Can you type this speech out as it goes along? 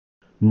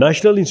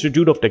National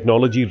Institute of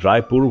Technology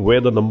Raipur,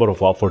 where the number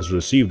of offers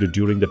received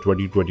during the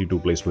 2022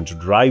 placement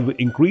drive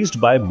increased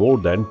by more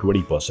than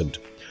 20%.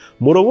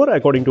 Moreover,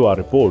 according to our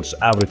reports,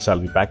 average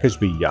salary package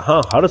भी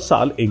यहाँ हर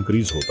साल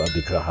increase होता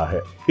दिख रहा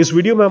है। इस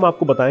video में हम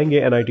आपको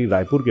बताएंगे NIT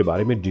रायपुर के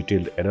बारे में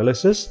डिटेल्ड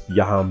एनालिसिस।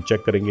 यहाँ हम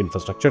चेक करेंगे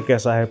इंफ्रास्ट्रक्चर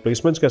कैसा है,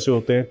 प्लेसमेंट्स कैसे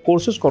होते हैं,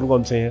 कोर्सेज कौन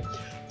कौन से हैं,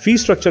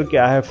 फीस स्ट्रक्चर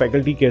क्या है,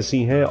 फैकल्टी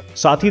कैसी हैं।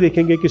 साथ ही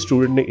देखेंगे कि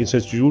स्टूडेंट ने इस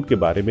इंस्टीट्यूट के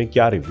बारे में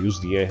क्या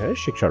रिव्यूज दिए हैं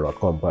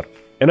shiksha.com पर।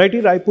 NIT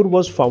Raipur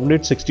was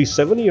founded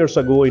 67 years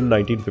ago in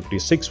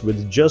 1956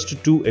 with just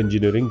 2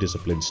 engineering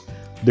disciplines.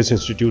 This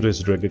institute is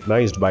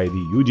recognized by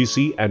the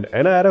UGC and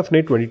NIRF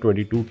ने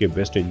 2022 के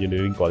बेस्ट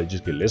इंजीनियरिंग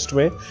कॉलेजेस की लिस्ट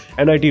में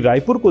NIT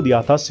रायपुर को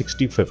दिया था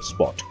 65th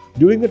spot.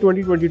 During the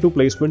 2022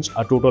 placements,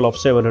 a total of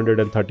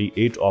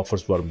 738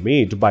 offers were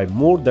made by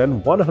more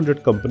than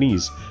 100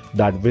 companies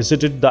that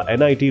visited the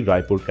NIT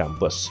Raipur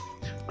campus.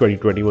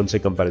 2021 से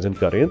comparison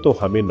करें तो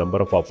हमें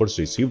नंबर ऑफ ऑफर्स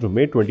रिसीव्ड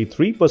में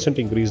 23%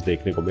 इंक्रीज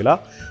देखने को मिला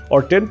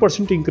और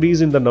 10%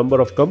 increase in the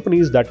number of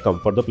companies that come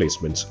for the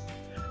placements.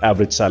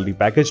 Average salary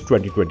package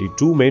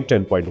 2022 में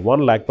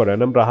 10.1 लाख पर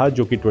एनम रहा,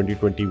 जो कि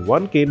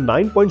 2021 के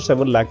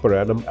 9.7 lakh per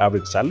annum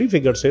average salary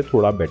figure से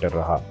थोड़ा बेटर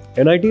रहा।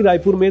 NIT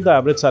रायपुर में the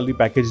average salary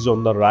package is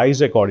on the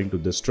rise according to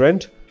this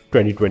trend.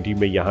 2020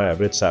 में यहाँ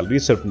एवरेज सैलरी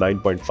सिर्फ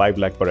 9.5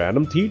 लाख पर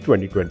एनम थी।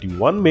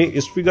 2021 में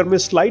इस फिगर में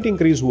स्लाइट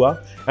इंक्रीज हुआ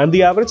and the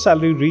average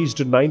salary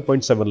reached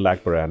 9.7 lakh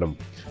per annum.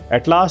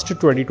 At last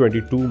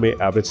 2022 में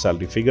average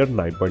salary figure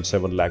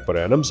 9.7 lakh per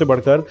annum से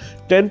बढ़कर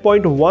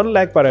 10.1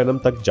 लाख पर एनम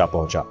तक जा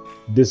पहुंचा।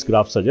 This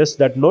graph suggests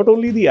that not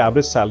only the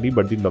average salary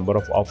but the number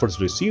of offers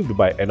received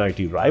by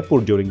NIT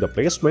Raipur during the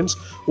placements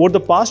over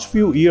the past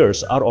few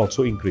years are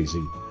also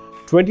increasing.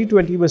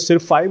 2020 में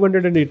सिर्फ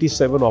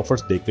 587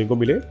 offers देखने को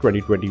मिले।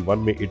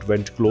 2021 में it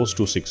went close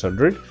to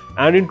 600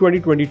 and in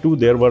 2022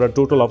 there were a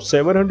total of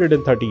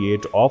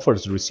 738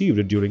 offers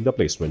received during the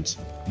placements.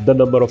 The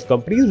number of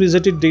companies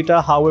visited data,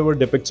 however,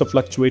 depicts a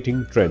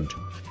fluctuating trend.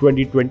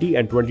 2020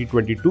 and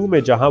 2022 में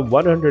जहां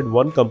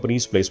 101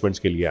 companies placements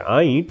के लिए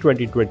आई,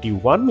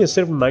 2021 में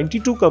सिर्फ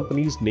 92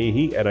 कंपनीज ने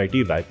ही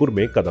NIT Raipur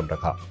में कदम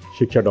रखा।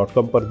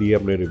 shiksha.com पर दिए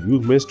अपने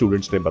रिव्यूज में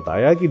स्टूडेंट्स ने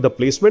बताया कि the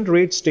placement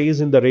rate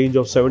stage in the range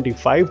of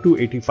 75 to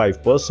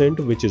 85%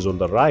 which is on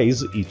the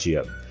rise each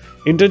year.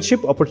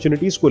 Internship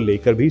opportunities को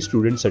लेकर भी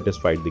स्टूडेंट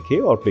सेटिस्फाइड दिखे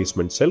और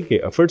प्लेसमेंट सेल के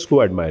एफर्ट्स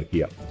को एडमायर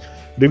किया।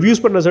 रिव्यूज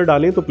पर नजर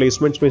डालें तो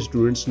प्लेसमेंट्स में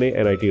स्टूडेंट्स ने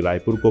NIT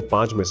रायपुर को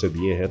 5 में से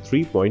दिए हैं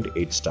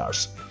 3.8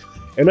 stars.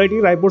 NIT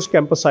Raipur's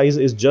campus size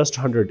is just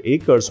 100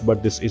 acres,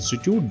 but this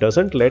institute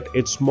doesn't let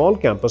its small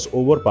campus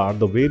overpower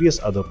the various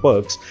other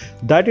perks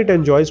that it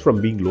enjoys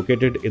from being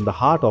located in the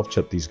heart of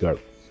Chhattisgarh.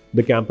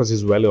 The campus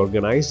is well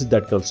organized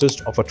that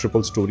consists of a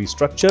triple-story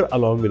structure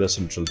along with a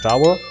central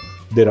tower.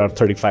 There are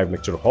 35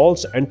 lecture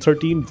halls and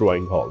 13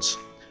 drawing halls.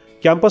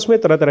 Campus में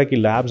तरह तरह की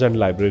labs and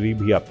library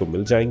भी आपको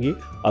मिल जाएंगी।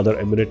 Other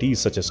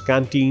amenities such as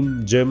canteen,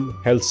 gym,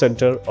 health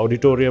center,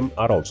 auditorium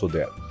are also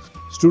there.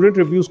 Student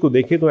reviews को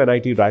देखें तो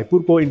NIT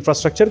रायपुर को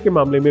इंफ्रास्ट्रक्चर के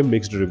मामले में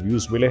मिक्स्ड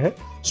रिव्यूज मिले हैं।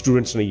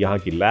 स्टूडेंट्स ने यहाँ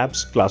की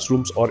लैब्स,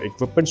 क्लासरूम्स और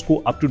इक्विपमेंट्स को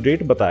अप टू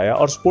डेट बताया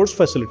और स्पोर्ट्स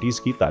फैसिलिटीज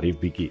की तारीफ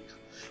भी की।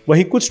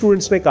 वहीं कुछ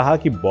स्टूडेंट्स ने कहा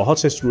कि बहुत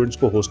से स्टूडेंट्स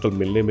को हॉस्टल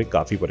मिलने में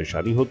काफी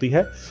परेशानी होती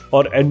है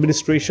और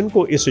एडमिनिस्ट्रेशन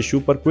को इस इश्यू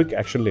पर क्विक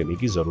एक्शन लेने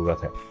की जरूरत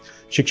है।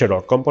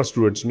 shiksha.com पर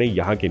स्टूडेंट्स ने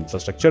यहाँ के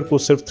इंफ्रास्ट्रक्चर को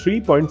सिर्फ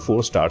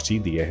 3.4 स्टार्स ही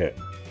दिए हैं।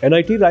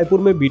 NIT रायपुर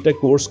में B.Tech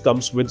course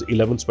comes with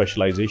 11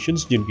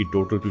 specialisations, जिनकी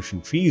total tuition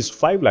fees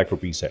 5 lakh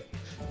rupees है।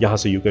 यहाँ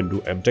से you can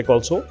do M.Tech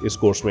also. इस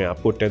कोर्स में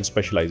आपको 10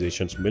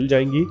 स्पेशलाइजेशंस मिल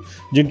जाएंगी,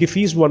 जिनकी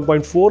फीस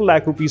 1.4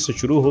 लाख रुपीस से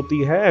शुरू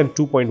होती है एंड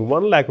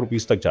 2.1 लाख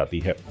रुपीस तक जाती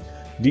है।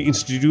 The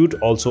institute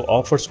also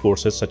offers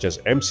courses such as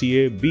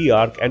MCA,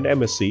 B.Arch and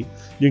MSc,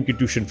 जिनकी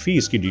ट्यूशन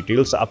फीस की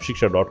डिटेल्स आप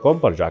shiksha.com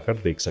पर जाकर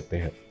देख सकते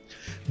हैं।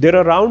 There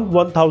are around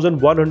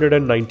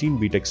 1,119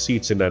 B.Tech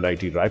seats in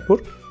NIT Raipur.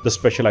 The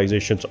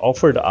specializations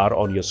offered are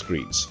on your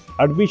screens.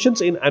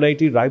 Admissions in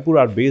NIT Raipur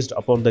are based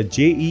upon the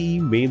JEE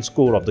main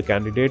score of the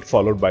candidate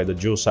followed by the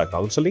JOSA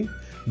counseling.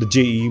 The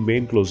JEE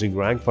main closing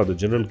rank for the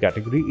general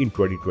category in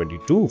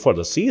 2022 for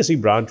the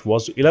CSE branch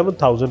was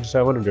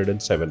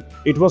 11,707.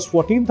 It was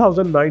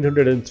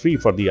 14,903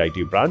 for the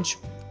IT branch,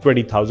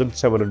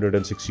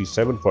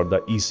 20,767 for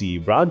the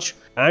ECE branch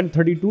and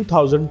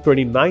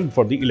 32,029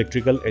 for the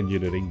electrical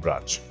engineering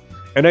branch.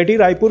 NIT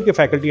Raipur के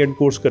faculty and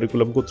course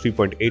curriculum को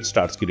 3.8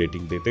 stars की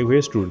rating देते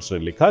हुए students ने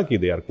लिखा कि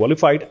they are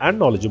qualified and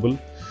knowledgeable.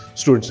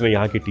 Students ने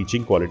यहाँ की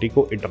टीचिंग क्वालिटी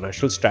को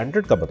इंटरनेशनल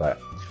स्टैंडर्ड का बताया।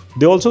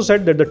 They also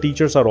said that the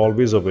teachers are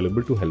always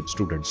available to help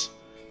students.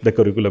 The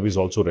curriculum is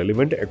also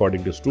relevant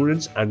according to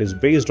students and is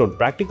based on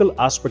practical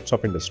aspects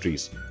of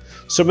industries.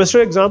 Semester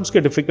exams के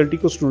difficulty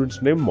को students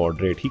ने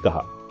moderate ही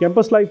कहा।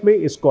 Campus life में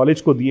इस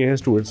college को दिए हैं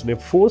students ने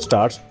 4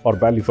 स्टार्स और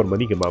वैल्यू फॉर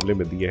मनी के मामले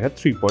में दिए हैं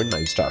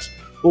 3.9 stars.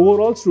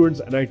 Overall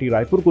students NIT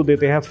Raipur को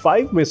देते हैं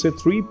 5 में से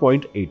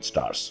 3.8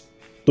 स्टार्स।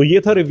 तो ये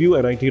था रिव्यू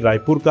NIT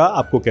रायपुर का।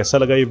 आपको कैसा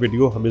लगा ये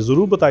वीडियो हमें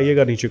जरूर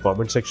बताइएगा नीचे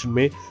कमेंट सेक्शन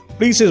में।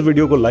 प्लीज इस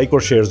वीडियो को लाइक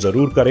और शेयर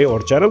जरूर करें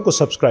और चैनल को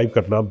सब्सक्राइब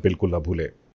करना बिल्कुल ना भूलें।